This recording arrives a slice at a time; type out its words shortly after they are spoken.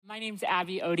My name's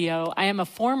Abby Odio. I am a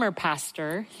former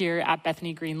pastor here at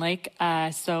Bethany Green Lake.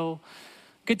 So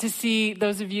good to see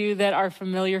those of you that are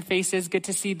familiar faces. Good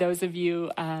to see those of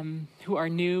you who are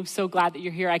new. So glad that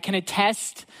you're here. I can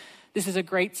attest this is a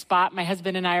great spot. My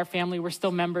husband and I are family. We're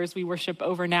still members. We worship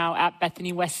over now at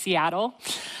Bethany West Seattle.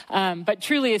 But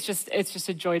truly, it's just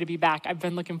a joy to be back. I've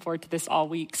been looking forward to this all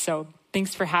week. So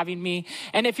thanks for having me.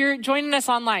 And if you're joining us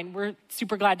online, we're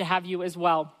super glad to have you as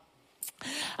well.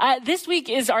 This week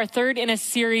is our third in a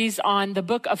series on the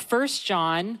book of 1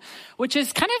 John, which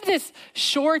is kind of this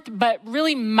short but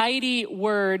really mighty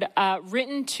word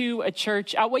written to a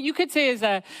church at what you could say is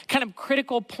a kind of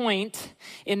critical point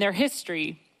in their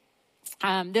history.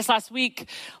 This last week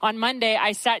on Monday,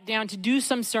 I sat down to do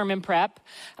some sermon prep,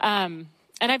 and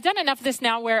I've done enough of this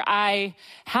now where I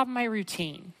have my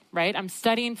routine. Right? I'm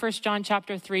studying 1 John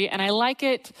chapter 3, and I like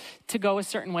it to go a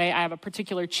certain way. I have a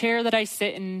particular chair that I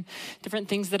sit in, different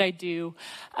things that I do.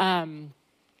 And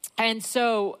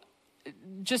so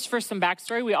just for some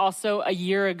backstory, we also, a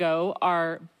year ago,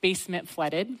 our basement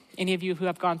flooded. Any of you who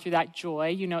have gone through that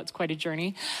joy, you know it's quite a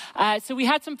journey. So we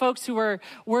had some folks who were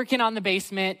working on the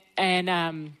basement,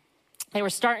 and they were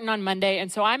starting on Monday.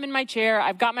 And so I'm in my chair.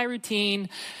 I've got my routine,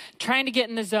 trying to get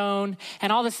in the zone.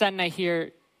 And all of a sudden I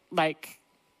hear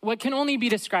what can only be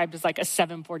described as like a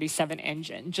 747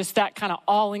 engine, just that kind of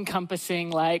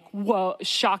all-encompassing, like, whoa,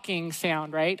 shocking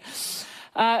sound, right?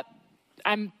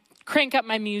 I'm crank up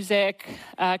my music.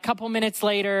 A couple minutes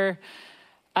later,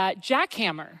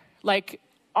 jackhammer, like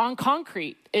on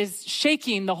concrete, is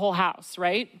shaking the whole house,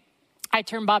 right? I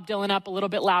turn Bob Dylan up a little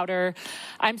bit louder.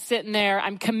 I'm sitting there.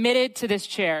 I'm committed to this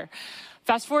chair.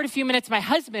 Fast forward a few minutes, my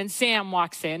husband, Sam,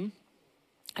 walks in,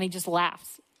 and he just laughs.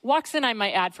 Walks in, I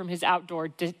might add, from his outdoor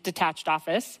detached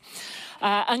office,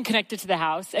 unconnected to the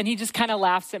house. And he just kind of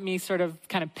laughs at me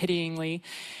kind of pityingly.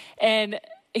 And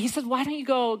he said, why don't you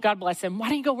go, God bless him, why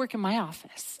don't you go work in my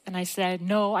office? And I said,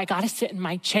 no, I got to sit in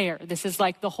my chair. This is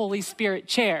like the Holy Spirit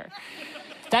chair.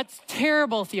 That's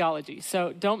terrible theology.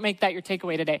 So don't make that your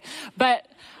takeaway today. But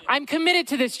I'm committed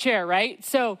to this chair, right?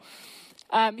 So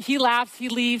he laughs, he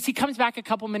leaves. He comes back a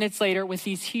couple minutes later with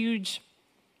these huge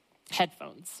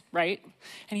headphones, right?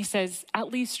 And he says, at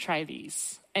least try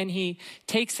these. And he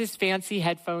takes his fancy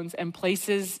headphones and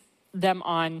places them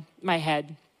on my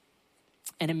head.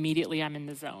 And immediately I'm in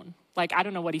the zone. Like, I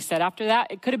don't know what he said after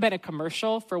that. It could have been a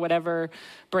commercial for whatever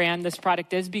brand this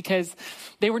product is, because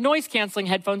they were noise canceling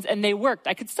headphones and they worked.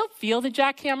 I could still feel the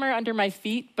jackhammer under my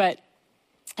feet, but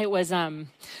it was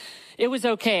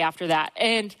okay after that.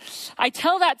 And I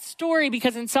tell that story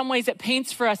because in some ways it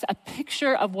paints for us a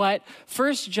picture of what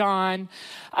 1 John,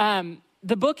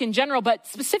 the book in general, but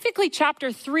specifically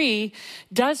chapter 3,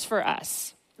 does for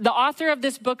us. The author of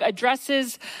this book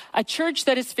addresses a church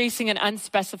that is facing an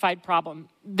unspecified problem.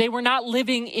 They were not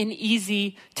living in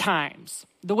easy times.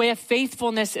 The way of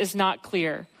faithfulness is not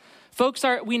clear. Folks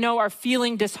we know are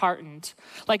feeling disheartened.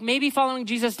 Like maybe following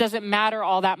Jesus doesn't matter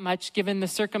all that much given the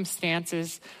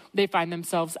circumstances they find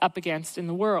themselves up against in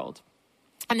the world.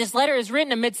 And this letter is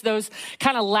written amidst those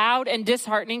kind of loud and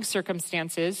disheartening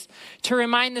circumstances to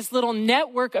remind this little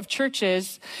network of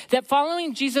churches that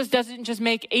following Jesus doesn't just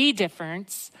make a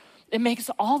difference, it makes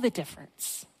all the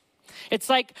difference. It's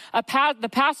like the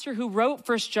pastor who wrote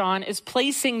 1 John is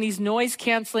placing these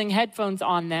noise-canceling headphones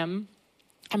on them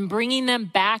and bringing them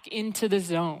back into the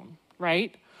zone,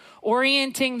 right?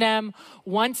 Orienting them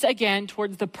once again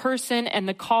towards the person and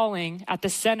the calling at the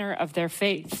center of their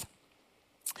faith.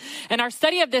 And our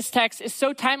study of this text is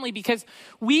so timely because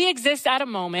we exist at a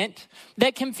moment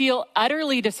that can feel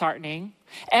utterly disheartening.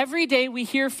 Every day we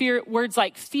hear words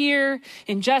like fear,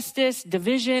 injustice,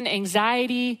 division,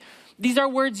 anxiety. These are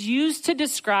words used to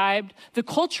describe the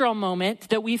cultural moment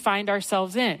that we find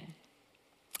ourselves in.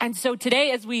 And so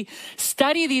today, as we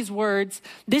study these words,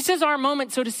 this is our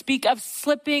moment, so to speak, of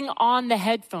slipping on the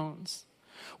headphones.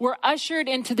 We're ushered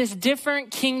into this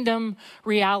different kingdom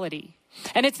reality.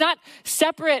 And it's not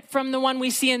separate from the one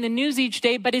we see in the news each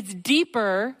day, but it's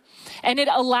deeper, and it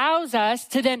allows us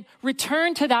to then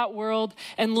return to that world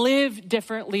and live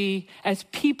differently as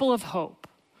people of hope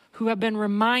who have been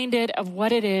reminded of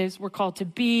what it is we're called to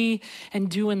be and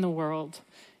do in the world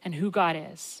and who God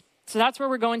is. So that's where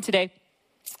we're going today.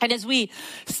 And as we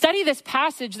study this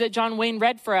passage that John Wayne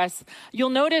read for us, you'll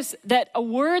notice that a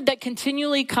word that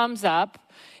continually comes up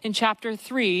in chapter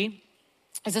 3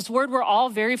 is this word we're all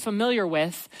very familiar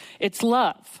with. It's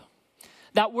love.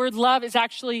 That word love is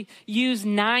actually used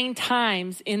 9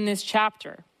 times in this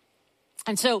chapter.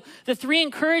 And so the 3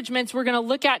 encouragements we're going to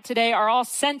look at today are all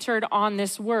centered on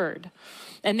this word.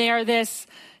 And they are this: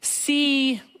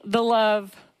 see the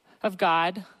love of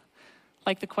God,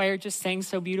 like the choir just sang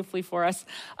so beautifully for us,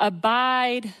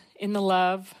 abide in the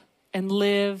love and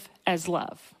live as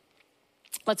love.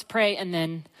 Let's pray, and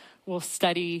then we'll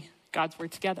study God's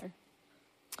word together.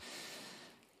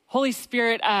 Holy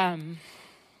Spirit, I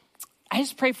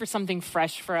just pray for something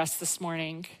fresh for us this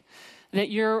morning, that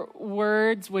your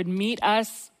words would meet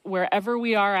us wherever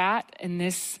we are at on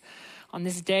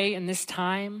this day, in this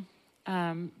time.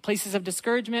 Places of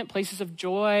discouragement, places of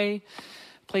joy,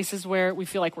 places where we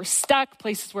feel like we're stuck,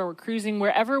 places where we're cruising,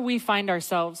 wherever we find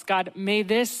ourselves. God, may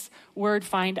this word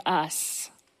find us,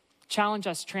 challenge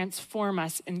us, transform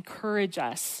us, encourage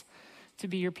us to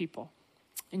be your people.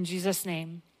 In Jesus'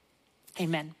 name,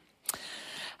 amen.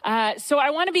 So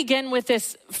I want to begin with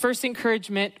this first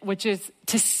encouragement, which is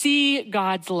to see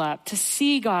God's love, to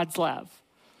see God's love.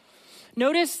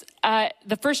 Notice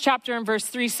the first chapter in verse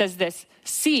 3 says this: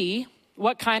 see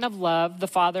what kind of love the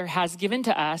Father has given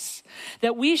to us,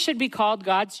 that we should be called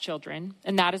God's children,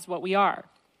 and that is what we are.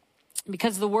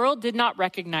 Because the world did not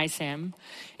recognize him,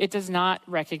 it does not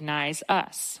recognize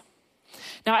us.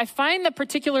 Now, I find the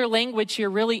particular language here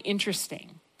really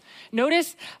interesting.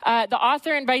 Notice the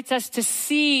author invites us to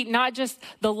see not just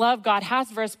the love God has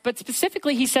for us, but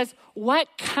specifically he says what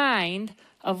kind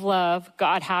of love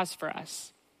God has for us.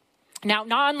 Now,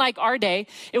 not unlike our day,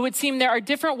 it would seem there are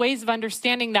different ways of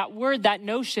understanding that word, that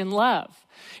notion, love.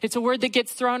 It's a word that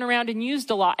gets thrown around and used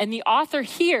a lot. And the author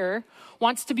here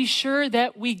wants to be sure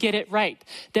that we get it right,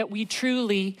 that we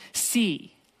truly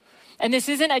see. And this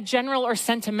isn't a general or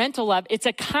sentimental love. It's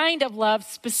a kind of love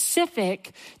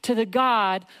specific to the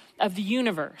God of the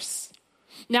universe.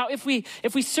 Now, if we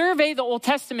survey the Old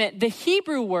Testament, the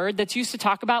Hebrew word that's used to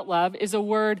talk about love is a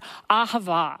word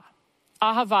ahava.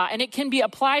 Ahava, and it can be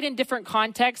applied in different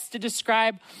contexts to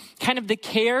describe kind of the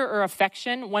care or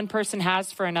affection one person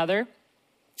has for another.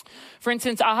 For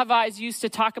instance, ahava is used to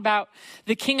talk about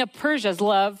the king of Persia's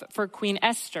love for Queen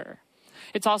Esther.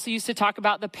 It's also used to talk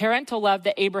about the parental love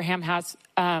that Abraham has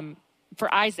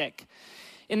for Isaac.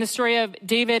 In the story of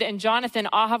David and Jonathan,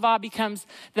 ahava becomes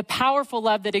the powerful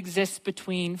love that exists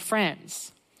between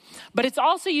friends. But it's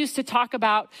also used to talk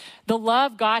about the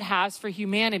love God has for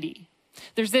humanity.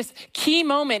 There's this key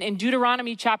moment in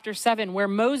Deuteronomy chapter 7 where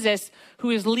Moses, who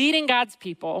is leading God's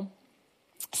people,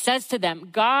 says to them,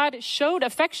 God showed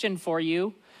affection for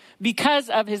you because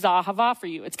of his ahava for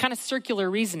you. It's kind of circular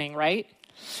reasoning, right?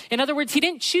 In other words, he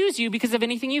didn't choose you because of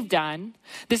anything you've done.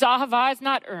 This ahava is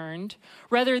not earned.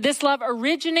 Rather, this love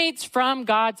originates from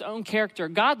God's own character.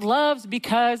 God loves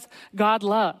because God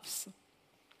loves.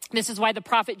 This is why the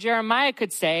prophet Jeremiah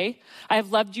could say, I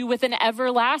have loved you with an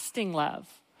everlasting love.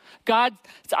 God's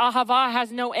ahava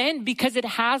has no end because it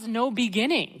has no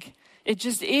beginning. It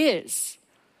just is.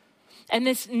 And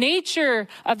this nature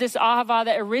of this ahava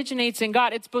that originates in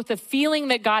God, it's both a feeling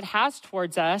that God has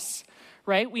towards us,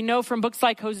 right? We know from books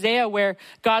like Hosea where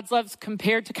God's love's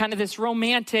compared to kind of this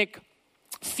romantic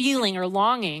feeling or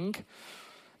longing,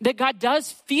 that God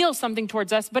does feel something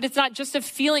towards us, but it's not just a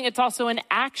feeling, it's also an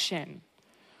action.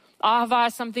 Ahava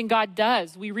is something God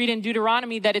does. We read in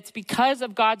Deuteronomy that it's because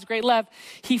of God's great love,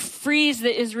 he frees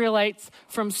the Israelites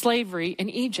from slavery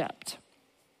in Egypt.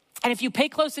 And if you pay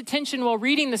close attention while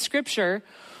reading the scripture,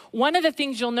 one of the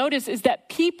things you'll notice is that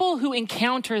people who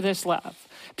encounter this love,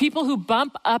 people who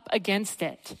bump up against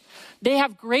it, they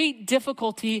have great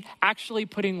difficulty actually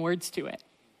putting words to it.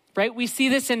 Right? We see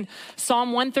this in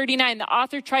Psalm 139. The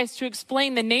author tries to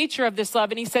explain the nature of this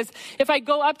love, and he says, if I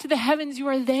go up to the heavens, you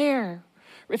are there.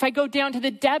 If I go down to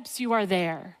the depths, you are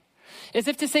there. As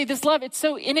if to say this love, it's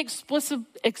so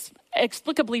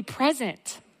inexplicably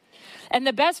present. And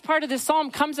the best part of this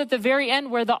psalm comes at the very end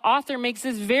where the author makes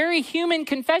this very human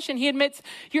confession. He admits,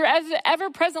 your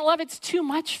ever-present love, it's too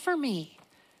much for me.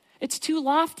 It's too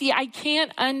lofty. I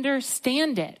can't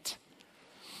understand it.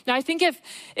 Now, I think if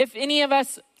any of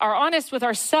us are honest with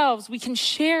ourselves, we can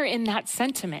share in that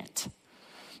sentiment.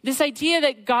 This idea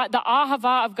that God, the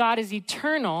ahava of God is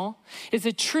eternal, is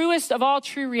the truest of all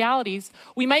true realities.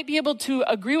 We might be able to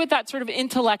agree with that sort of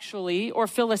intellectually or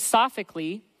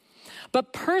philosophically,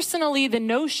 but personally, the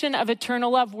notion of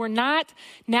eternal love, we're not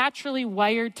naturally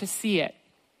wired to see it.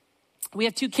 We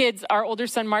have two kids. Our older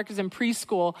son, Mark, is in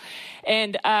preschool,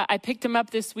 and I picked him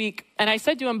up this week, and I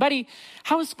said to him, buddy,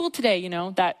 how was school today? You know,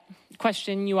 that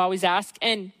question you always ask.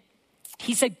 And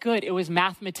he said, good, it was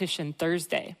Mathematician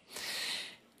Thursday.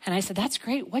 And I said, that's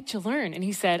great. What'd you learn? And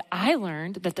he said, I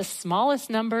learned that the smallest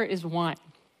number is 1.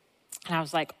 And I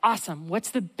was like, awesome.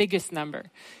 What's the biggest number?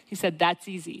 He said, that's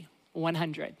easy,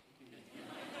 100.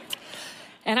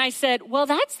 And I said, well,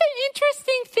 that's the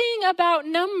interesting thing about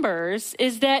numbers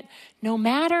is that no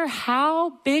matter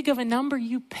how big of a number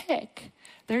you pick,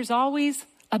 there's always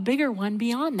a bigger one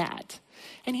beyond that.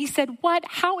 And he said, what?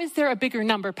 How is there a bigger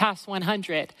number past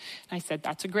 100? And I said,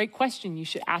 that's a great question. You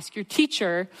should ask your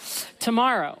teacher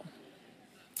tomorrow.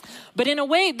 But in a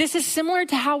way, this is similar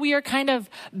to how we are kind of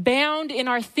bound in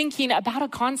our thinking about a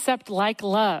concept like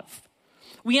love.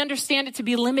 We understand it to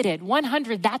be limited.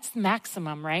 100, that's the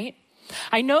maximum, right?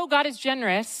 I know God is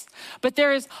generous, but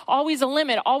there is always a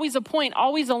limit, always a point,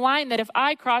 always a line that if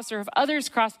I cross or if others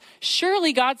cross,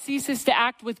 surely God ceases to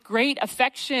act with great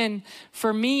affection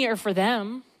for me or for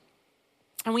them.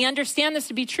 And we understand this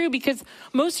to be true because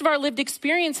most of our lived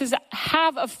experiences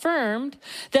have affirmed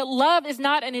that love is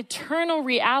not an eternal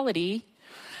reality.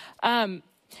 And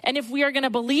if we are going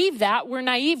to believe that, we're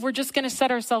naive. We're just going to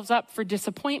set ourselves up for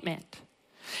disappointment.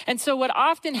 And so what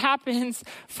often happens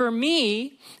for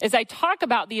me is I talk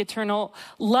about the eternal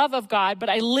love of God, but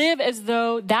I live as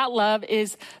though that love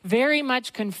is very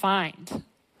much confined.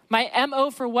 My MO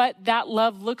for what that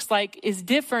love looks like is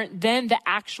different than the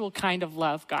actual kind of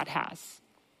love God has.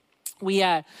 We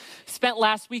spent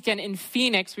last weekend in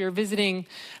Phoenix. We were visiting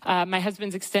my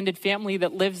husband's extended family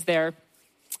that lives there.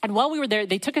 And while we were there,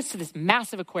 they took us to this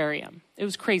massive aquarium. It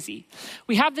was crazy.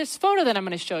 We have this photo that I'm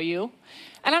going to show you.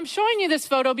 And I'm showing you this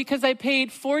photo because I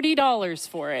paid $40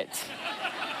 for it.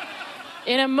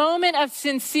 In a moment of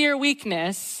sincere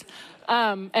weakness.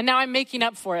 And now I'm making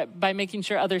up for it by making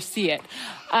sure others see it.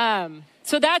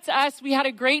 So that's us. We had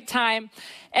a great time.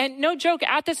 And no joke,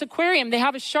 at this aquarium, they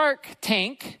have a shark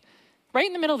tank right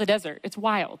in the middle of the desert. It's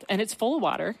wild, and it's full of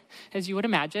water, as you would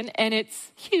imagine, and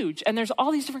it's huge. And there's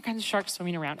all these different kinds of sharks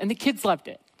swimming around, and the kids loved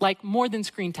it, like more than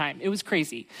screen time. It was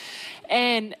crazy.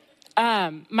 And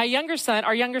our younger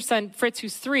son, Fritz,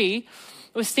 who's 3,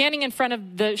 was standing in front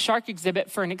of the shark exhibit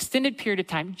for an extended period of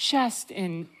time, just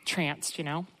entranced, you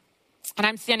know. And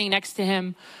I'm standing next to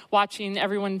him, watching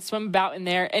everyone swim about in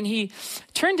there, and he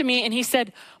turned to me and he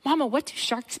said, "Mama, what do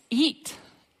sharks eat?"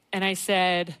 And I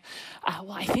said,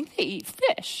 well, I think they eat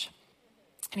fish.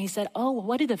 And he said, oh, well,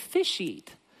 what do the fish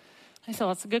eat? I said, well,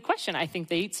 that's a good question. I think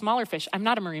they eat smaller fish. I'm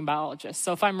not a marine biologist,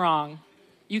 so if I'm wrong,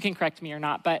 you can correct me or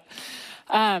not. But,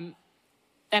 and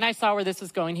I saw where this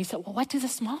was going. He said, well, what do the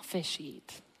small fish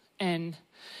eat? And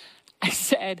I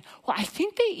said, well, I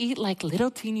think they eat like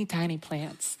little teeny tiny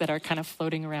plants that are kind of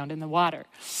floating around in the water.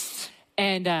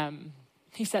 And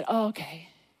he said, oh, okay.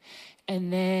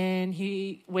 And then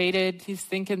he waited, he's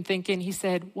thinking. He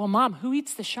said, well, Mom, who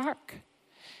eats the shark?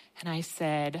 And I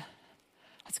said,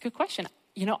 that's a good question.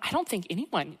 You know, I don't think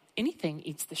anything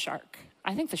eats the shark.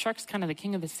 I think the shark's kind of the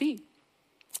king of the sea.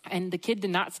 And the kid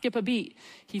did not skip a beat.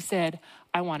 He said,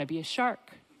 I want to be a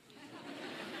shark.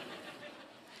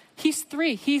 He's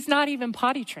 3. He's not even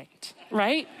potty trained,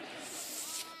 right?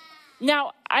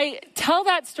 Now, I tell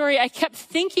that story. I kept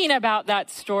thinking about that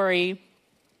story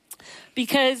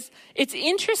because it's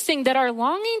interesting that our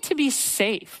longing to be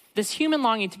safe, this human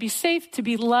longing to be safe, to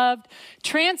be loved,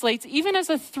 translates even as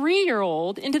a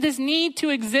 3-year-old into this need to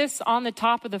exist on the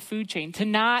top of the food chain, to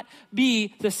not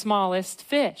be the smallest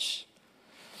fish.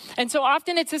 And so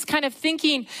often it's this kind of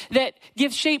thinking that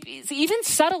gives shape, even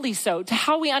subtly so, to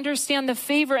how we understand the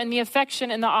favor and the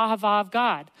affection and the ahava of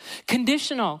God.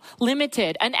 Conditional,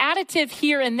 limited, an additive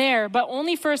here and there, but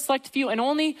only for a select few and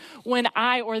only when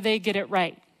I or they get it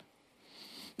right.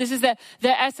 This is the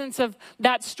essence of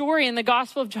that story in the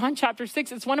Gospel of John chapter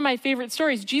 6. It's one of my favorite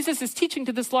stories. Jesus is teaching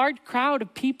to this large crowd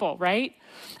of people, right?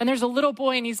 And there's a little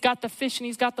boy and he's got the fish and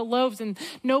he's got the loaves and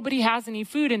nobody has any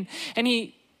food. And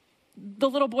the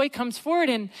little boy comes forward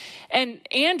and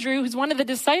Andrew, who's one of the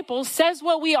disciples, says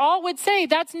what we all would say.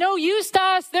 That's no use to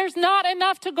us. There's not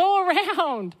enough to go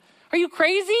around. Are you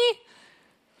crazy?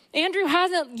 Andrew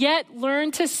hasn't yet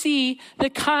learned to see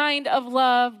the kind of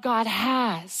love God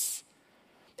has.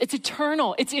 It's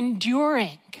eternal. It's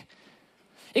enduring.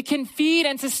 It can feed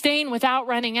and sustain without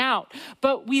running out.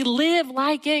 But we live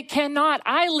like it cannot.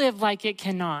 I live like it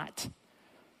cannot.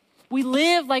 We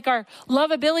live like our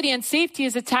lovability and safety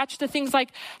is attached to things like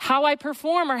how I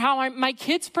perform or how my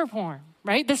kids perform,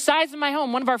 right? The size of my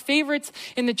home. One of our favorites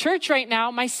in the church right now,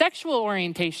 my sexual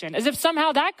orientation, as if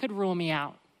somehow that could rule me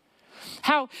out.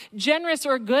 How generous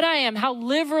or good I am, how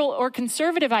liberal or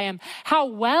conservative I am, how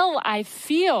well I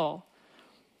feel,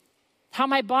 how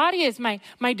my body is, my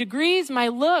degrees, my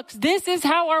looks. This is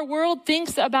how our world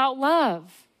thinks about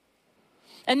love.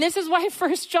 And this is why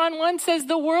 1 John 1 says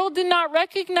the world did not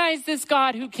recognize this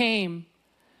God who came.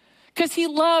 Because he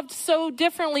loved so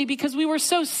differently, because we were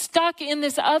so stuck in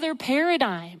this other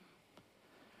paradigm.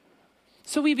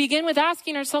 So we begin with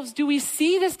asking ourselves, do we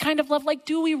see this kind of love? Like,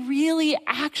 do we really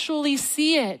actually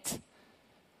see it?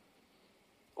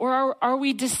 Or are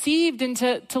we deceived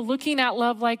into looking at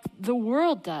love like the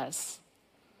world does?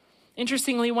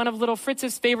 Interestingly, one of little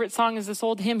Fritz's favorite songs is this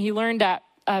old hymn he learned at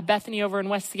Bethany over in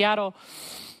West Seattle.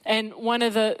 And one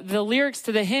of the lyrics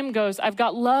to the hymn goes, I've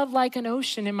got love like an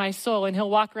ocean in my soul. And he'll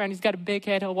walk around, he's got a big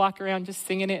head, he'll walk around just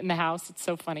singing it in the house. It's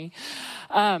so funny.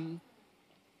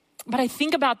 But I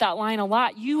think about that line a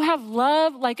lot. You have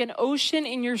love like an ocean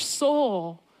in your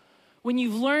soul when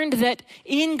you've learned that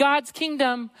in God's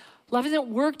kingdom, love isn't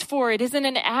worked for. It isn't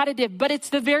an additive, but it's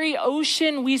the very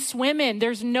ocean we swim in.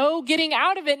 There's no getting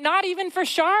out of it, not even for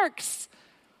sharks.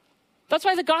 That's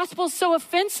why the gospel is so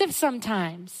offensive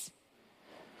sometimes.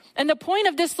 And the point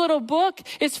of this little book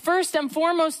is first and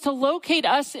foremost to locate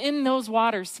us in those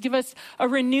waters, to give us a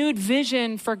renewed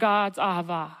vision for God's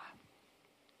ahava.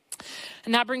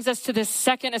 And that brings us to this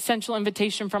second essential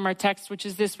invitation from our text, which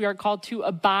is this: we are called to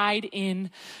abide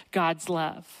in God's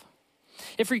love.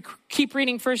 If we keep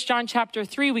reading 1 John chapter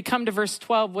 3, we come to verse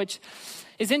 12, which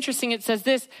is interesting. It says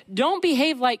this: don't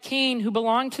behave like Cain, who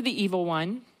belonged to the evil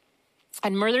one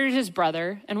and murdered his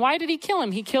brother. And why did he kill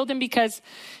him? He killed him because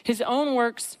his own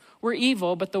works were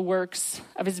evil, but the works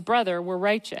of his brother were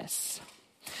righteous.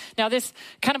 Now, this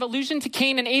kind of allusion to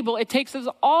Cain and Abel, it takes us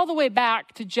all the way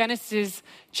back to Genesis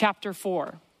chapter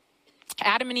 4.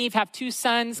 Adam and Eve have two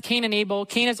sons, Cain and Abel.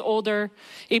 Cain is older,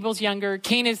 Abel's younger.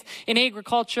 Cain is in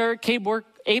agriculture,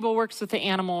 Abel works with the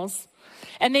animals.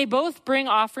 And they both bring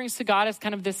offerings to God as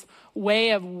kind of this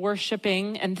way of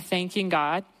worshiping and thanking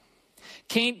God.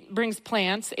 Cain brings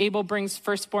plants, Abel brings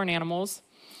firstborn animals.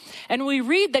 And we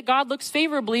read that God looks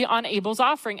favorably on Abel's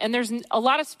offering. And there's a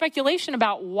lot of speculation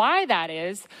about why that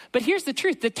is. But here's the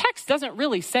truth. The text doesn't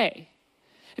really say.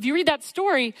 If you read that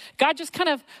story, God just kind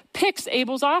of picks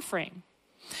Abel's offering.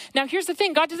 Now, here's the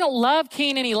thing. God doesn't love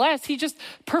Cain any less. He just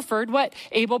preferred what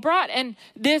Abel brought. And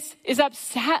this is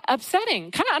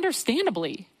upsetting, kind of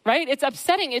understandably, right? It's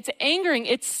upsetting. It's angering.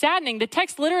 It's saddening. The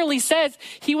text literally says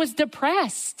he was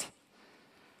depressed.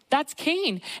 That's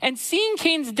Cain. And seeing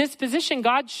Cain's disposition,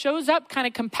 God shows up kind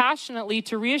of compassionately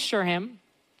to reassure him.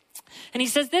 And he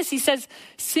says this, he says,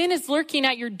 sin is lurking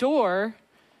at your door.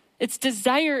 Its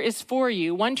desire is for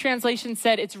you. One translation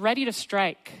said it's ready to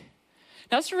strike.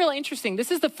 Now, this is really interesting.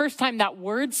 This is the first time that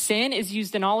word sin is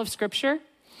used in all of Scripture.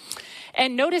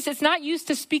 And notice it's not used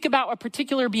to speak about a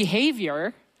particular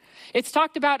behavior. It's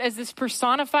talked about as this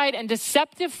personified and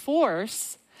deceptive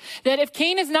force that if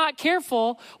Cain is not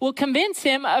careful, will convince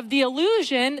him of the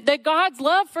illusion that God's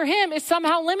love for him is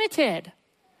somehow limited.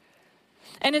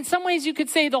 And in some ways, you could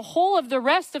say the whole of the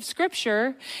rest of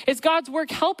Scripture is God's work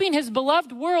helping his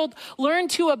beloved world learn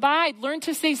to abide, learn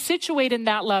to stay situated in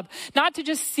that love, not to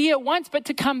just see it once, but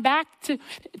to come back to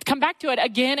it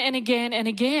again and again and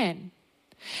again.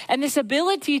 And this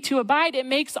ability to abide, it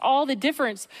makes all the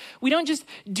difference. We don't just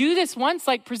do this once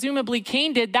like presumably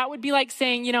Cain did. That would be like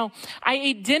saying, I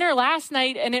ate dinner last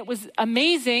night and it was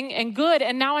amazing and good,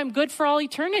 and now I'm good for all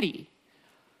eternity.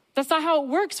 That's not how it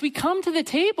works. We come to the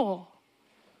table.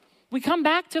 We come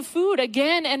back to food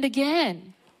again and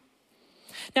again.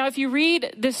 Now, if you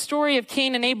read the story of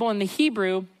Cain and Abel in the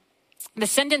Hebrew, the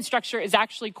sentence structure is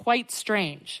actually quite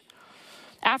strange.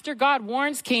 After God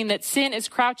warns Cain that sin is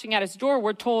crouching at his door,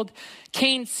 we're told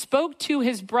Cain spoke to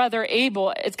his brother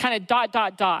Abel. It's kind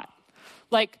of ...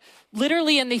 Like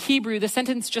literally in the Hebrew, the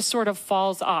sentence just sort of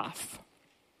falls off.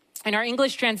 In our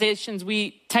English translations,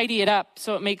 we tidy it up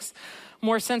so it makes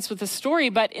more sense with the story.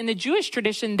 But in the Jewish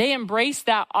tradition, they embrace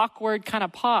that awkward kind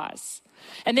of pause.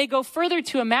 And they go further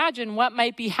to imagine what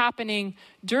might be happening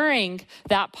during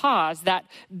that pause, that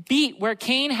beat where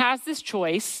Cain has this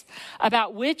choice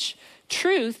about which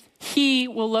truth he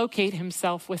will locate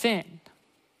himself within,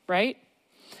 right?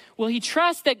 Will he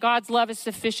trust that God's love is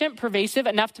sufficient, pervasive,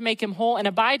 enough to make him whole and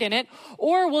abide in it?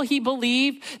 Or will he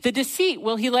believe the deceit?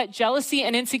 Will he let jealousy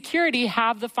and insecurity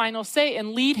have the final say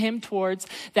and lead him towards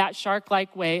that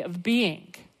shark-like way of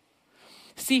being?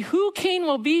 See, who Cain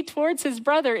will be towards his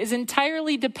brother is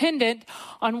entirely dependent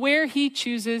on where he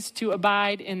chooses to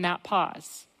abide in that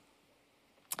pause.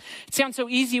 It sounds so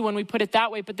easy when we put it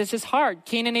that way, but this is hard.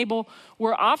 Cain and Abel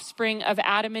were offspring of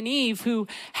Adam and Eve who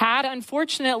had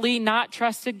unfortunately not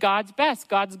trusted God's best,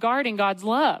 God's guarding, God's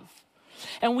love.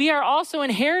 And we are also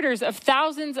inheritors of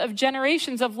thousands of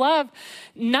generations of love,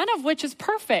 none of which is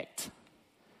perfect.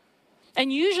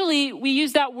 And usually we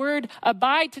use that word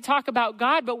abide to talk about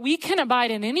God, but we can abide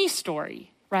in any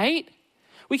story, right?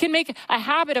 We can make a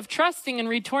habit of trusting and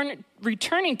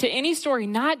returning to any story,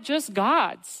 not just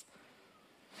God's.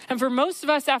 And for most of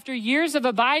us, after years of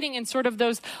abiding in sort of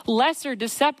those lesser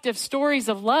deceptive stories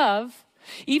of love,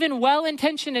 even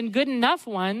well-intentioned and good enough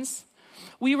ones,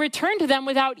 we return to them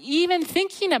without even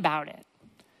thinking about it.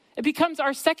 It becomes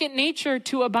our second nature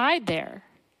to abide there.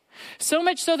 So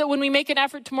much so that when we make an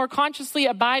effort to more consciously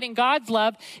abide in God's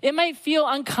love, it might feel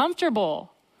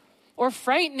uncomfortable or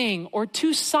frightening or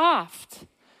too soft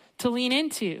to lean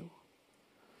into.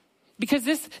 Because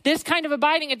this kind of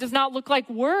abiding, it does not look like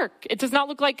work. It does not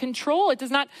look like control. It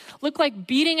does not look like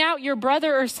beating out your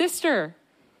brother or sister.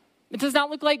 It does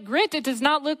not look like grit. It does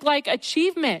not look like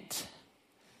achievement.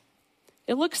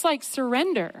 It looks like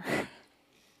surrender.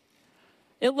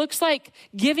 It looks like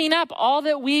giving up all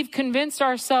that we've convinced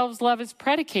ourselves love is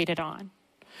predicated on.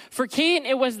 For Cain,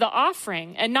 it was the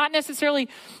offering, and not necessarily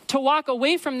to walk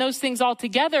away from those things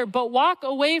altogether, but walk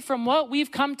away from what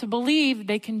we've come to believe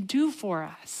they can do for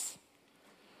us.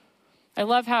 I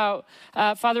love how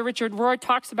Father Richard Rohr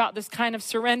talks about this kind of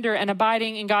surrender and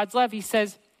abiding in God's love. He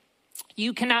says,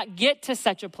 you cannot get to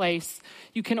such a place.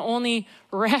 You can only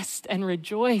rest and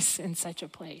rejoice in such a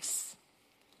place.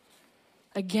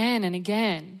 Again and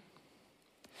again.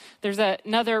 There's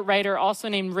another writer also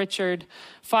named Richard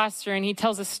Foster, and he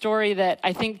tells a story that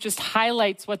I think just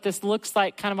highlights what this looks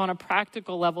like kind of on a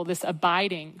practical level, this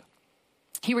abiding.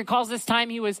 He recalls this time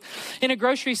he was in a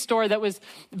grocery store that was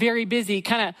very busy,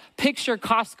 kind of picture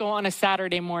Costco on a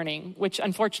Saturday morning, which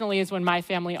unfortunately is when my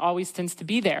family always tends to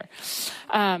be there.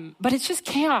 But it's just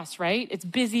chaos, right? It's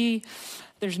busy.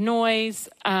 There's noise.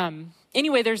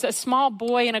 Anyway, there's a small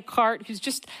boy in a cart who's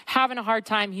just having a hard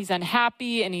time. He's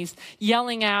unhappy and he's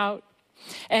yelling out.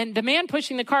 And the man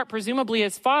pushing the cart, presumably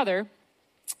his father,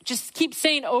 just keeps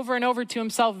saying over and over to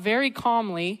himself very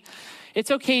calmly,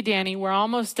 "It's okay, Danny. We're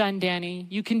almost done, Danny.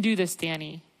 You can do this,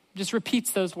 Danny." Just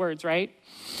repeats those words, right?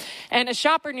 And a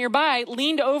shopper nearby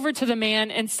leaned over to the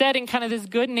man and said in kind of this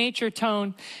good-natured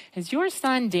tone, "Is your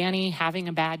son, Danny, having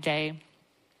a bad day?"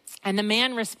 And the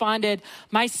man responded,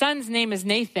 "My son's name is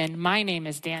Nathan. My name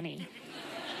is Danny."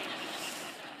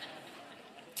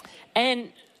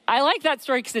 And I like that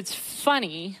story because it's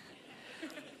funny,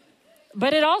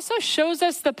 but it also shows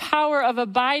us the power of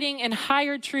abiding in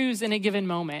higher truths in a given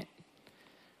moment.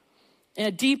 In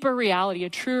a deeper reality, a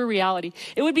truer reality.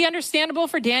 It would be understandable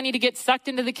for Danny to get sucked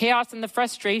into the chaos and the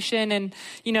frustration and,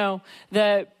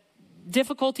 the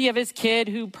difficulty of his kid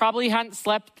who probably hadn't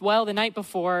slept well the night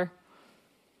before.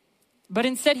 But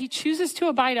instead, he chooses to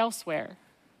abide elsewhere.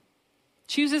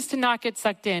 Chooses to not get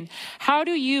sucked in. How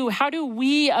do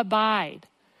we abide?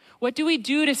 What do we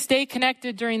do to stay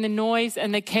connected during the noise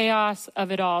and the chaos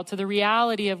of it all to the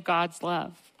reality of God's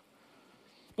love?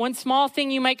 One small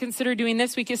thing you might consider doing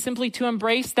this week is simply to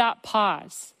embrace that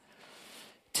pause.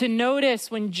 To notice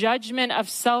when judgment of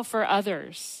self or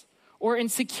others, or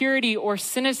insecurity or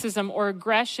cynicism or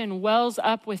aggression wells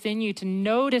up within you. To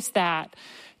notice that.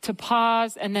 To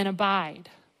pause and then abide.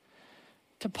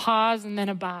 To pause and then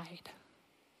abide.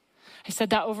 I said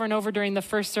that over and over during the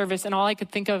first service, and all I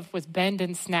could think of was bend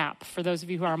and snap, for those of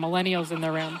you who are millennials in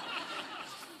the room.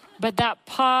 But that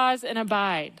pause and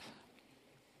abide.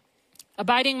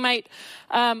 Abiding might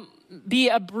be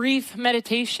a brief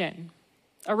meditation,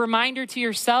 a reminder to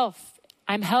yourself,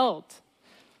 I'm held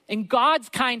in God's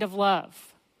kind of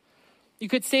love. You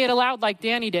could say it aloud like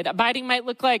Danny did. Abiding might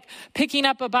look like picking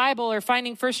up a Bible or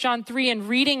finding 1 John 3 and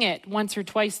reading it once or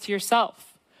twice to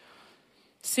yourself.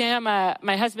 Sam,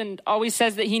 my husband, always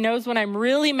says that he knows when I'm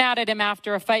really mad at him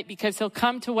after a fight because he'll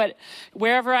come to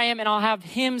wherever I am and I'll have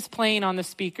hymns playing on the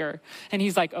speaker. And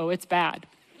he's like, "Oh, it's bad."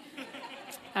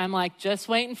 I'm like, "Just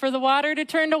waiting for the water to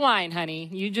turn to wine, honey.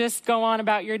 You just go on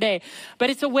about your day." But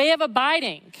it's a way of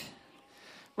abiding,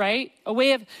 right? A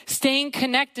way of staying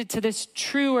connected to this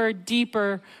truer,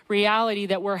 deeper reality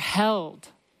that we're held.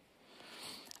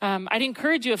 I'd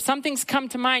encourage you, if something's come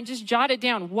to mind, just jot it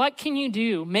down. What can you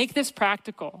do? Make this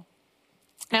practical.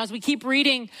 Now, as we keep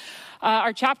reading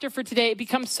our chapter for today, it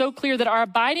becomes so clear that our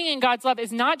abiding in God's love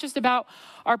is not just about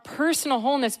our personal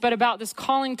wholeness, but about this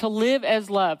calling to live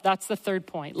as love. That's the third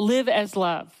point. Live as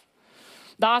love.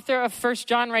 The author of 1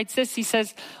 John writes this. He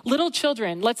says, "Little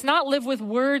children, let's not live with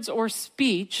words or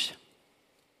speech,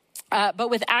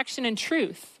 but with action and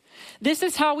truth. This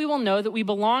is how we will know that we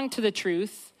belong to the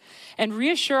truth and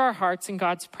reassure our hearts in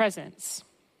God's presence."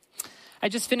 I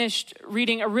just finished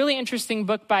reading a really interesting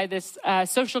book by this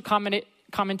social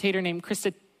commentator named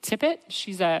Krista Tippett.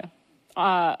 She's a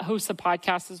hosts a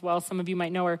podcast as well. Some of you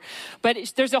might know her. But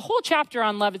there's a whole chapter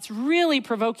on love. It's really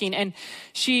provoking. And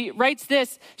she writes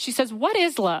this. She says, "What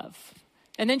is love?"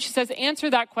 And then she says,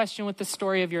 "Answer that question with the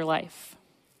story of your life."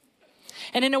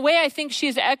 And in a way, I think she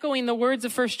is echoing the words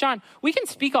of 1 John. We can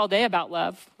speak all day about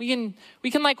love. We can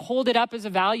like hold it up as a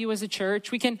value as a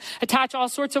church. We can attach all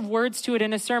sorts of words to it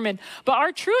in a sermon. But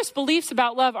our truest beliefs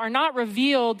about love are not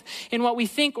revealed in what we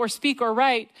think or speak or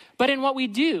write, but in what we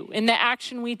do, in the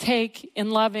action we take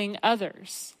in loving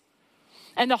others.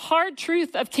 And the hard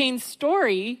truth of Cain's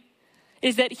story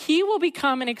is that he will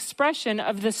become an expression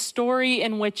of the story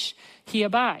in which he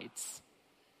abides.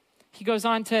 He goes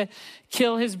on to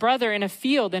kill his brother in a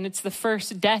field, and it's the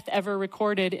first death ever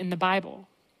recorded in the Bible.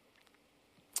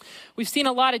 We've seen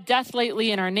a lot of death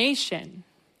lately in our nation.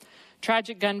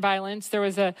 Tragic gun violence. There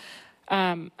was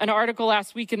an article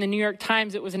last week in the New York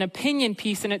Times. It was an opinion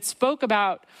piece, and it spoke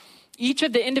about each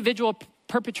of the individual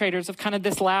perpetrators of kind of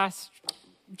this last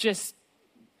just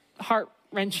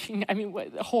heart-wrenching,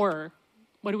 horror.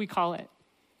 What do we call it?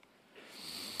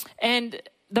 And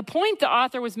the point the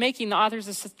author was making, the author's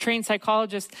a trained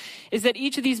psychologist, is that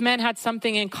each of these men had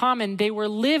something in common. They were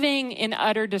living in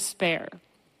utter despair.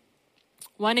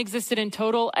 One existed in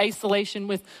total isolation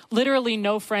with literally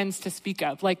no friends to speak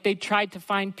of. Like they tried to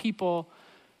find people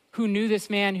who knew this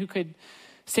man who could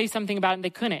say something about it, and they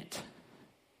couldn't.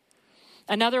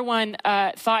 Another one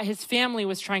thought his family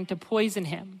was trying to poison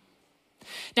him.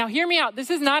 Now, hear me out.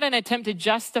 This is not an attempt to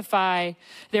justify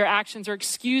their actions or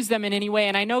excuse them in any way.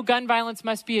 And I know gun violence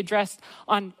must be addressed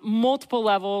on multiple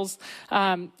levels,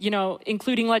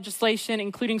 including legislation,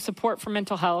 including support for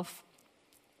mental health.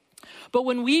 But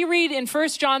when we read in 1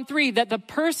 John 3 that the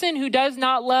person who does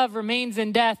not love remains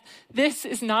in death, this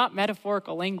is not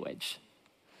metaphorical language.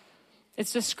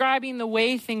 It's describing the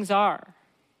way things are.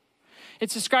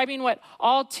 It's describing what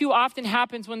all too often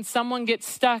happens when someone gets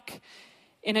stuck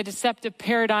in a deceptive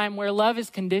paradigm where love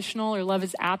is conditional or love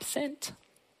is absent.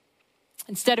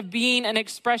 Instead of being an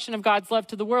expression of God's love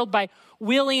to the world by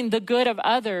willing the good of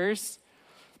others,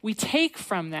 we take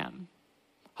from them.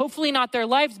 Hopefully not their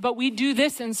lives, but we do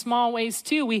this in small ways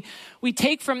too. We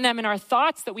take from them in our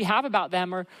thoughts that we have about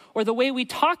them or the way we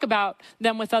talk about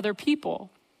them with other people.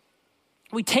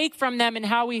 We take from them in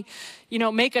how we,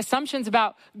 make assumptions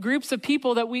about groups of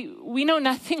people that we know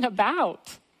nothing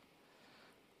about.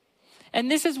 And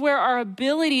this is where our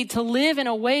ability to live in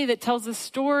a way that tells the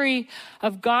story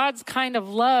of God's kind of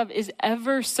love is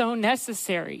ever so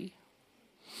necessary.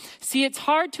 See, it's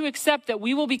hard to accept that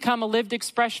we will become a lived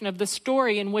expression of the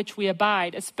story in which we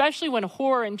abide, especially when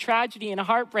horror and tragedy and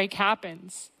heartbreak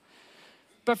happens.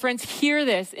 But friends, hear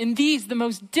this. In these, the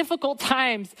most difficult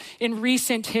times in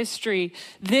recent history,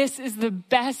 this is the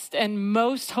best and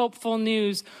most hopeful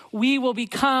news. We will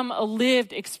become a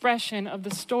lived expression of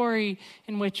the story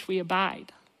in which we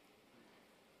abide.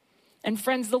 And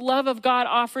friends, the love of God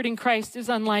offered in Christ is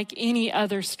unlike any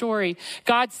other story.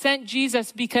 God sent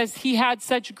Jesus because he had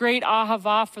such great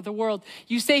ahava for the world.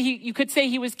 You could say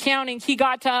he was counting. He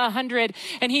got to 100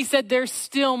 and he said, there's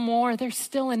still more. There's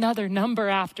still another number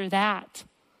after that.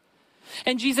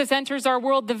 And Jesus enters our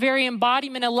world, the very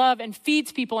embodiment of love, and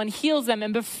feeds people and heals them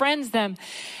and befriends them.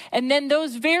 And then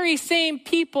those very same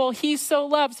people he so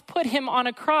loves put him on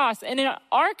a cross. And in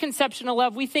our conception of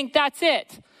love, we think that's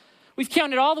it. We've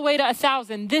counted all the way to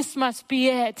 1,000. This must be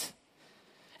it.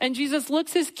 And Jesus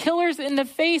looks his killers in the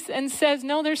face and says,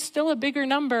 no, there's still a bigger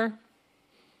number.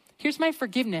 Here's my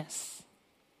forgiveness.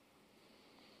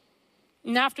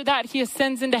 And after that, he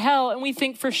ascends into hell, and we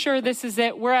think for sure this is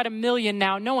it. We're at 1 million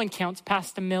now. No one counts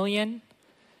past 1 million.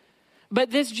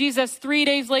 But this Jesus 3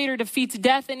 days later defeats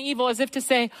death and evil as if to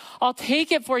say, I'll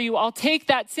take it for you. I'll take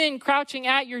that sin crouching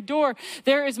at your door.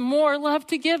 There is more love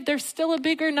to give. There's still a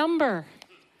bigger number.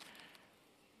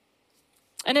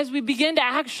 And as we begin to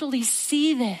actually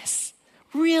see this,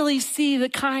 really see the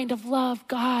kind of love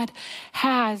God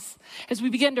has, as we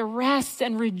begin to rest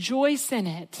and rejoice in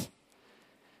it,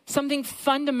 something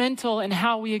fundamental in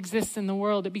how we exist in the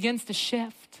world, it begins to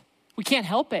shift. We can't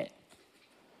help it.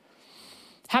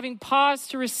 Having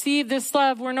paused to receive this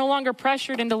love, we're no longer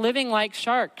pressured into living like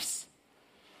sharks,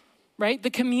 right? The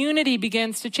community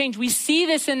begins to change. We see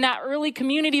this in that early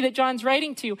community that John's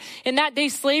writing to. In that day,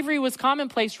 slavery was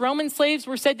commonplace. Roman slaves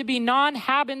were said to be non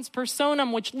habens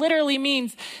personam, which literally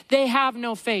means they have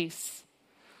no face.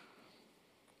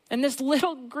 And this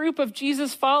little group of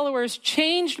Jesus followers,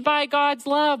 changed by God's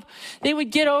love, they would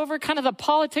get over kind of the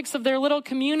politics of their little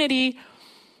community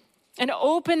and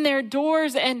open their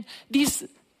doors. And these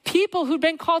people who'd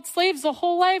been called slaves the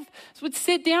whole life would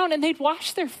sit down and they'd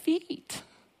wash their feet.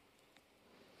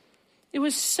 It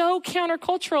was so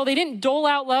countercultural. They didn't dole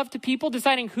out love to people,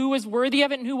 deciding who was worthy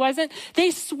of it and who wasn't.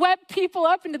 They swept people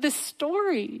up into this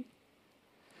story.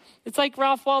 It's like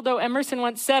Ralph Waldo Emerson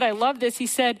once said, I love this. He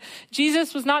said,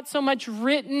 Jesus was not so much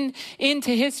written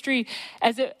into history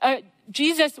as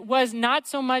Jesus was not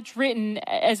so much written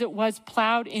as it was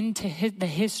plowed into the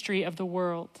history of the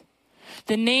world.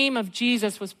 The name of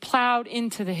Jesus was plowed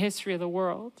into the history of the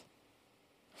world.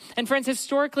 And friends,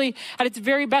 historically, at its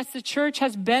very best, the church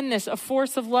has been this, a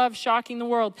force of love shocking the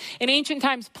world. In ancient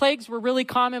times, plagues were really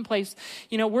commonplace.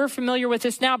 We're familiar with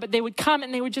this now, but they would come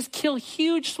and they would just kill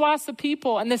huge swaths of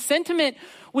people. And the sentiment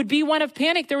would be one of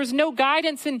panic. There was no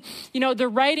guidance in, the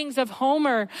writings of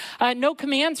Homer, no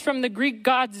commands from the Greek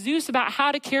god Zeus about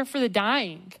how to care for the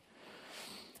dying.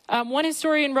 One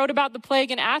historian wrote about the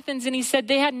plague in Athens, and he said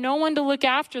they had no one to look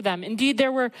after them. Indeed,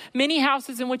 there were many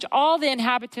houses in which all the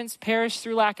inhabitants perished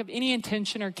through lack of any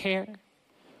attention or care.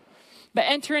 But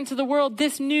enter into the world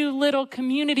this new little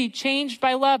community changed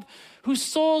by love, whose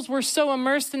souls were so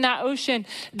immersed in that ocean.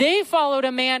 They followed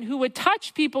a man who would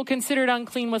touch people considered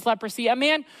unclean with leprosy, a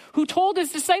man who told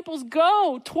his disciples,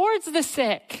 go towards the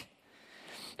sick.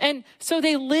 And so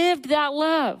they lived that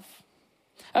love.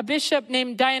 A bishop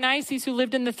named Dionysius, who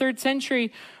lived in the 3rd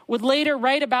century, would later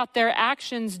write about their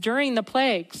actions during the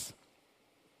plagues.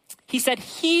 He said,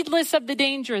 heedless of the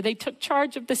danger, they took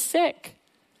charge of the sick.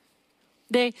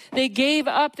 They gave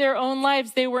up their own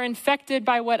lives. They were infected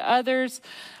by what others,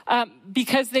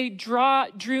 because they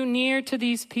drew near to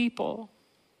these people.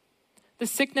 The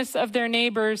sickness of their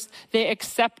neighbors, they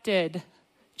accepted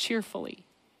cheerfully.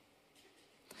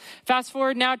 Fast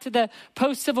forward now to the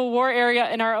post-Civil War era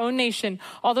in our own nation.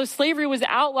 Although slavery was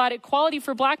outlawed, equality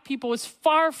for Black people was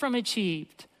far from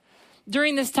achieved.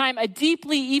 During this time, a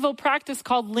deeply evil practice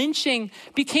called lynching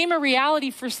became a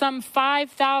reality for some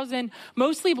 5,000,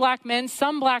 mostly Black men,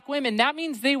 some Black women. That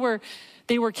means they were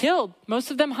killed.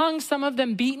 Most of them hung, some of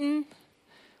them beaten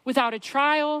without a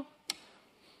trial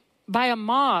by a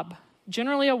mob,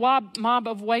 generally a mob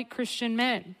of white Christian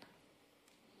men.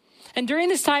 And during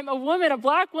this time, a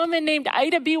Black woman named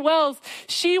Ida B. Wells,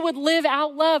 she would live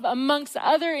out love. Amongst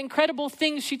other incredible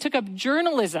things, she took up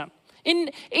journalism.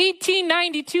 In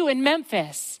 1892 in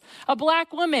Memphis, a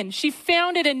Black woman, she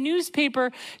founded a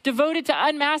newspaper devoted to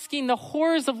unmasking the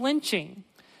horrors of lynching.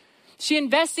 She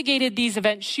investigated these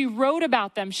events. She wrote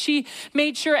about them. She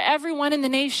made sure everyone in the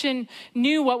nation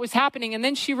knew what was happening. And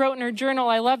then she wrote in her journal,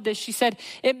 I love this, she said,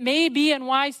 it may be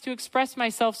unwise to express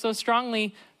myself so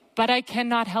strongly, but I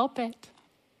cannot help it.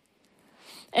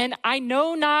 And I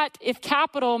know not if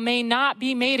capital may not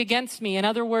be made against me. In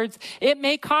other words, it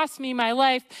may cost me my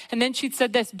life. And then she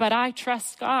said this, but I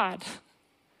trust God.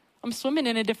 I'm swimming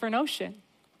in a different ocean.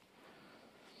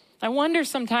 I wonder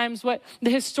sometimes what the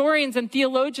historians and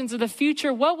theologians of the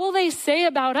future, what will they say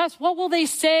about us? What will they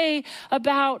say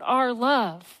about our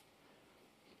love?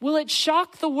 Will it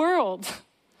shock the world?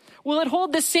 Will it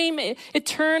hold the same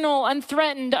eternal,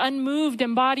 unthreatened, unmoved,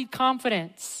 embodied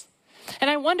confidence? And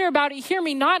I wonder about it, hear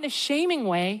me, not in a shaming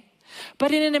way,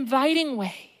 but in an inviting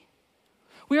way.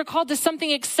 We are called to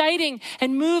something exciting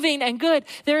and moving and good.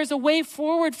 There is a way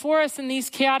forward for us in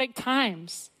these chaotic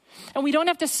times. And we don't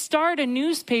have to start a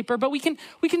newspaper, but we can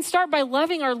start by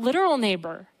loving our literal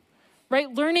neighbor,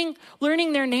 right? Learning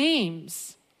their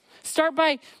names. Start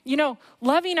by,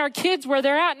 loving our kids where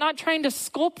they're at, not trying to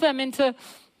sculpt them into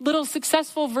little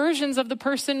successful versions of the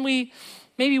person we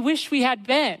maybe wish we had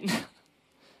been.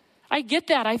 I get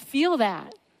that. I feel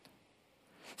that.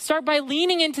 Start by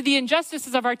leaning into the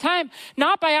injustices of our time,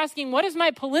 not by asking, what does my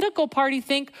political party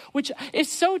think, which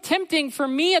is so tempting for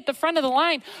me at the front of the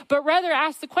line, but rather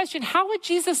ask the question, how would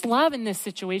Jesus love in this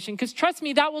situation? Because trust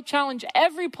me, that will challenge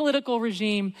every political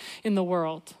regime in the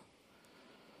world.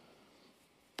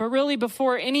 But really,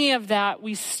 before any of that,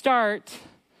 we start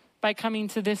by coming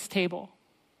to this table.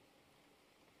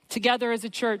 Together as a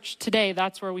church today,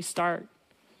 that's where we start.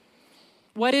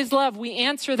 What is love? We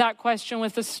answer that question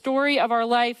with the story of our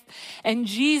life, and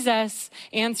Jesus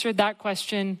answered that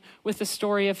question with the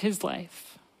story of his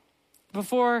life.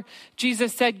 Before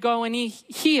Jesus said, go and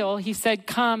heal, he said,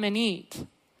 come and eat.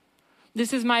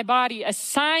 This is my body, a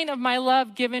sign of my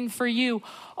love given for you.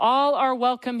 All are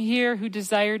welcome here who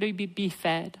desire to be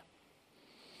fed.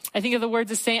 I think of the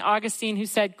words of St. Augustine, who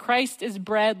said, Christ is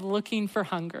bread looking for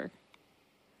hunger.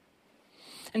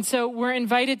 And so we're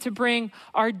invited to bring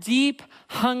our deep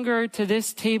hunger to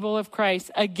this table of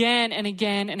Christ again and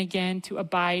again and again to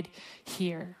abide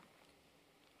here.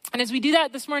 And as we do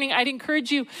that this morning, I'd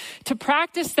encourage you to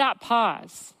practice that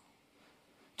pause.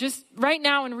 Just right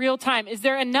now in real time, is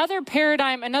there another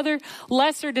paradigm, another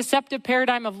lesser deceptive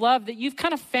paradigm of love that you've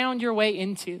kind of found your way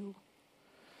into?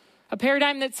 A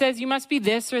paradigm that says you must be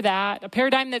this or that. A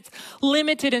paradigm that's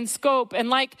limited in scope and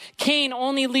like Cain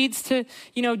only leads to,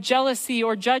 jealousy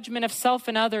or judgment of self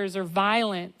and others or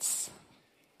violence.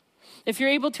 If you're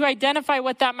able to identify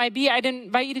what that might be, I'd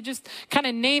invite you to just kind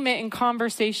of name it in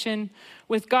conversation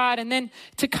with God and then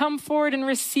to come forward and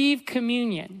receive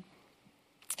communion.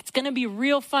 It's going to be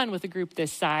real fun with a group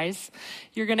this size.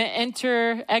 You're going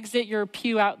to exit your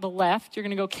pew out the left. You're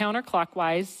going to go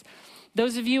counterclockwise.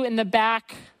 Those of you in the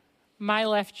back, my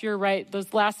left, your right,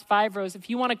 those last 5 rows, if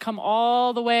you want to come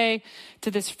all the way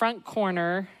to this front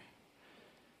corner,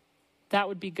 that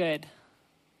would be good.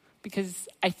 Because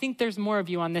I think there's more of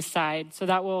you on this side, so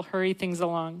that will hurry things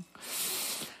along.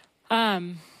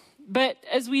 But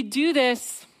as we do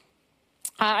this,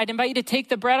 I'd invite you to take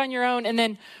the bread on your own and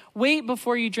then wait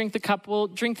before you drink the cup. We'll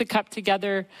drink the cup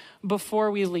together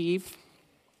before we leave.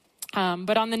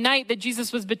 But on the night that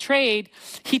Jesus was betrayed,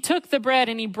 he took the bread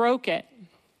and he broke it.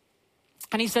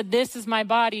 And he said, "This is my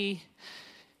body,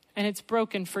 and it's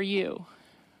broken for you."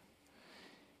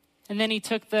 And then he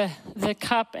took the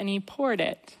cup and he poured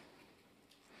it.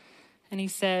 And he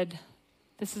said,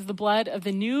 "This is the blood of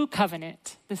the new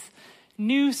covenant, this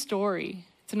new story.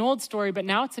 It's an old story, but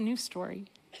now it's a new story.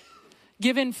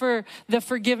 Given for the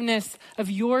forgiveness of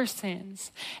your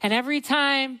sins." And every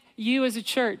time you as a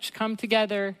church come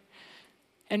together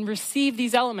and receive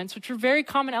these elements, which are very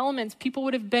common elements, people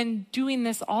would have been doing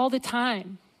this all the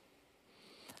time.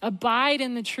 Abide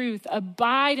in the truth.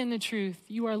 Abide in the truth.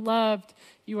 You are loved.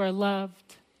 You are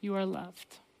loved. You are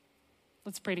loved.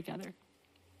 Let's pray together.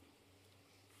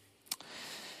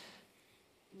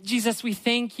 Jesus, we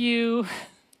thank you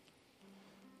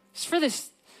just for this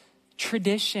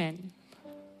tradition,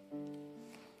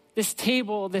 this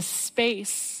table, this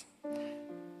space.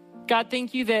 God,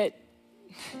 thank you that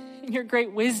in your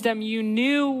great wisdom, you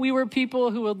knew we were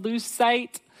people who would lose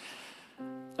sight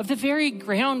of the very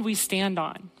ground we stand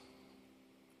on.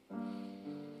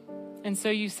 And so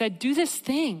you said, do this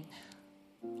thing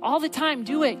all the time.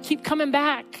 Do it. Keep coming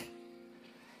back.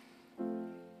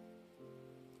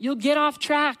 You'll get off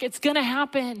track. It's going to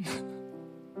happen.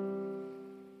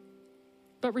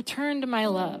 But return to my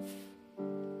love.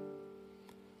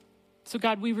 So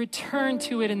God, we return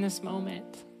to it in this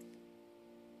moment.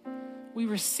 We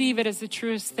receive it as the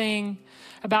truest thing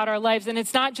about our lives. And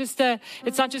it's not just a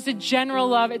general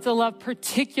love, it's a love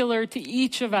particular to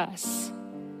each of us.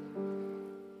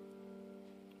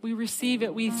 We receive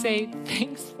it, we say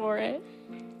thanks for it.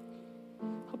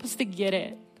 Help us to get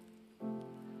it.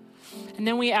 And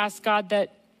then we ask God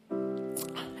that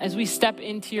as we step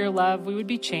into your love, we would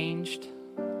be changed.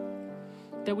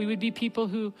 That we would be people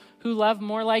who love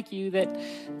more like you, that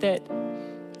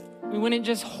we wouldn't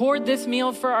just hoard this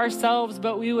meal for ourselves,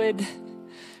 but we would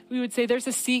say, there's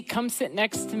a seat, come sit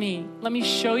next to me. Let me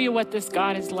show you what this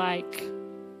God is like.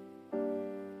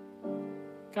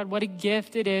 God, what a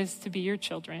gift it is to be your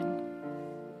children.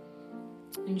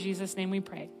 In Jesus' name we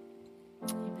pray.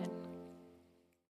 Amen.